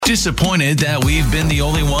Disappointed that we've been the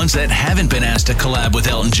only ones that haven't been asked to collab with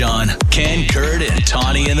Elton John. Ken, Kurt, and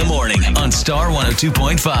Tawny in the morning on Star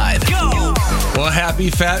 102.5. Go! Well, happy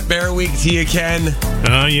Fat Bear Week to you, Ken.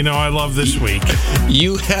 I love this week.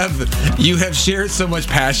 You have shared so much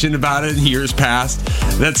passion about it in years past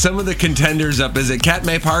that some of the contenders up, is it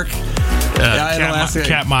Katmai Park? In Alaska?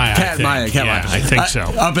 Katmai. I think so.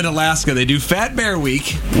 Up in Alaska, they do Fat Bear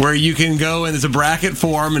Week, where you can go and there's a bracket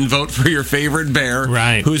form and vote for your favorite bear,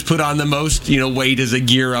 right, who's put on the most, weight as a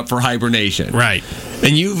gear up for hibernation. Right.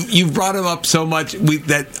 And you've brought him up so much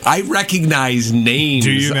that I recognize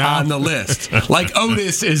names on the list. Like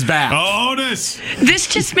Otis is back. Oh, Otis! This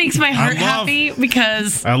just makes my heart happy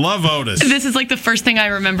because I love Otis. This is like the first thing I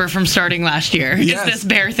remember from starting last year. Yes. It's this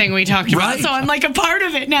bear thing we talked about. Right. So I'm like a part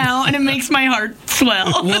of it now, and it makes my heart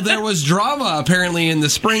swell. Well, there was drama apparently in the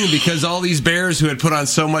spring because all these bears who had put on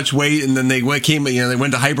so much weight and then they went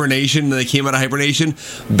to hibernation and they came out of hibernation,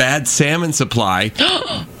 bad salmon supply.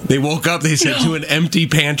 They woke up, they said, to an empty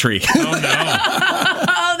pantry. Oh, no.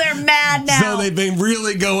 Oh, they're mad now. So they've been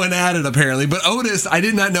really going at it, apparently. But Otis, I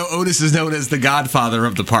did not know Otis is known as the godfather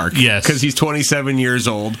of the park. Yes. Because he's 27 years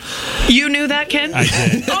old. You knew that, Ken? I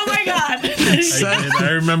did. Oh, my God. I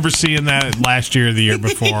remember seeing that last year or the year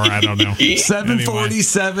before. I don't know.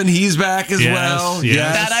 747, he's back as well.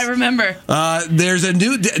 Yes. That I remember. There's a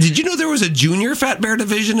new... Did you know there was a junior Fat Bear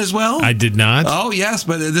division as well? I did not. Oh, yes,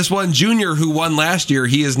 but this one junior who won last year,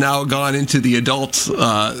 he has now gone into the adult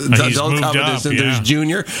competition. Up, There's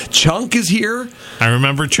junior. Chunk is here. I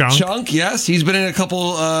remember Chunk. Chunk, yes. He's been in a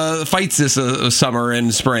couple fights this summer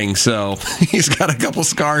and spring, so he's got a couple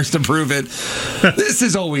scars to prove it. This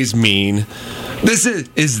is always mean.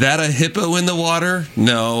 Is that a hippo in the water?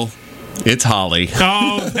 No. It's Holly.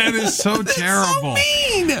 Oh, that is so terrible. So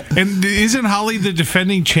mean. And isn't Holly the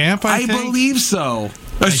defending champ, I think? Believe so.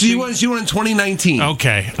 She won in 2019.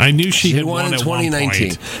 Okay. I knew she had won in at 2019. one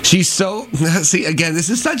point. She's so... See, again,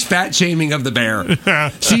 this is such fat shaming of the bear.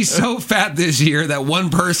 She's so fat this year that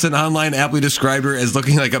one person online aptly described her as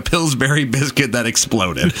looking like a Pillsbury biscuit that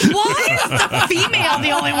exploded. Why is the female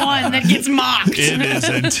the only one that gets mocked? It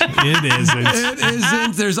isn't. It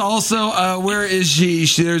isn't. There's also... where is she?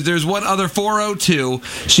 There's one other, 402.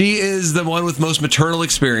 She is the one with most maternal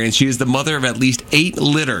experience. She is the mother of at least 8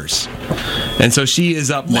 litters. And so she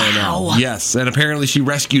is up there now. Yes, and apparently she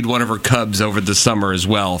rescued one of her cubs over the summer as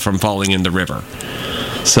well from falling in the river.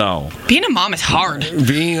 So being a mom is hard.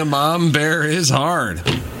 Being a mom bear is hard.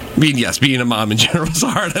 I mean, yes, being a mom in general is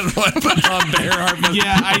hard. I don't know what mom bear are. But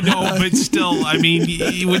yeah, I know, but still, I mean,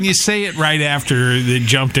 when you say it right after they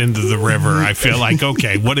jumped into the river, I feel like,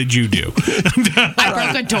 okay, what did you do? I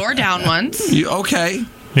broke a door down once. Okay.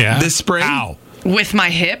 Yeah. This spring? Ow. With my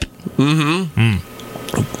hip. Mm-hmm.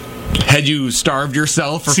 Had you starved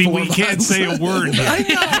yourself for 4 months? We can't say a word here. I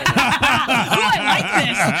know. I like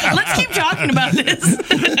this. Let's keep talking about this.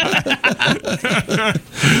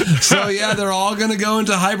 So, yeah, they're all going to go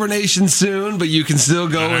into hibernation soon, but you can still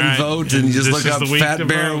go and vote and just look up Fat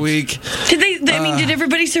Bear Week. Did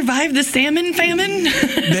everybody survive the salmon famine?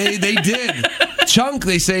 They did. Chunk,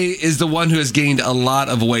 they say, is the one who has gained a lot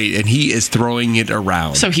of weight, and he is throwing it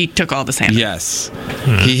around. So he took all the salmon. Yes.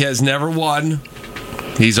 He has never won.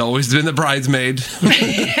 He's always been the bridesmaid. So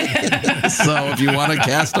if you want to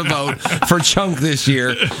cast a vote for Chunk this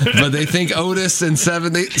year, but they think Otis and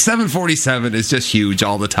 747 is just huge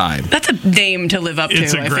all the time. That's a name to live up to, I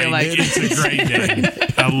feel like. It's a great name.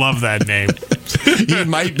 I love that name. He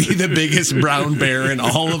might be the biggest brown bear in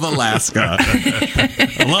all of Alaska.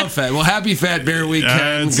 I love Fat. Well, happy Fat Bear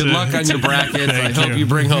Weekend. Good luck on your brackets. I hope you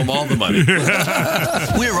bring home all the money.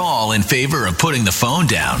 We're all in favor of putting the phone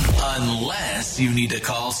down, unless you need to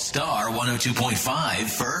call Star 102.5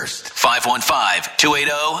 first.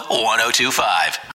 515-280-1025.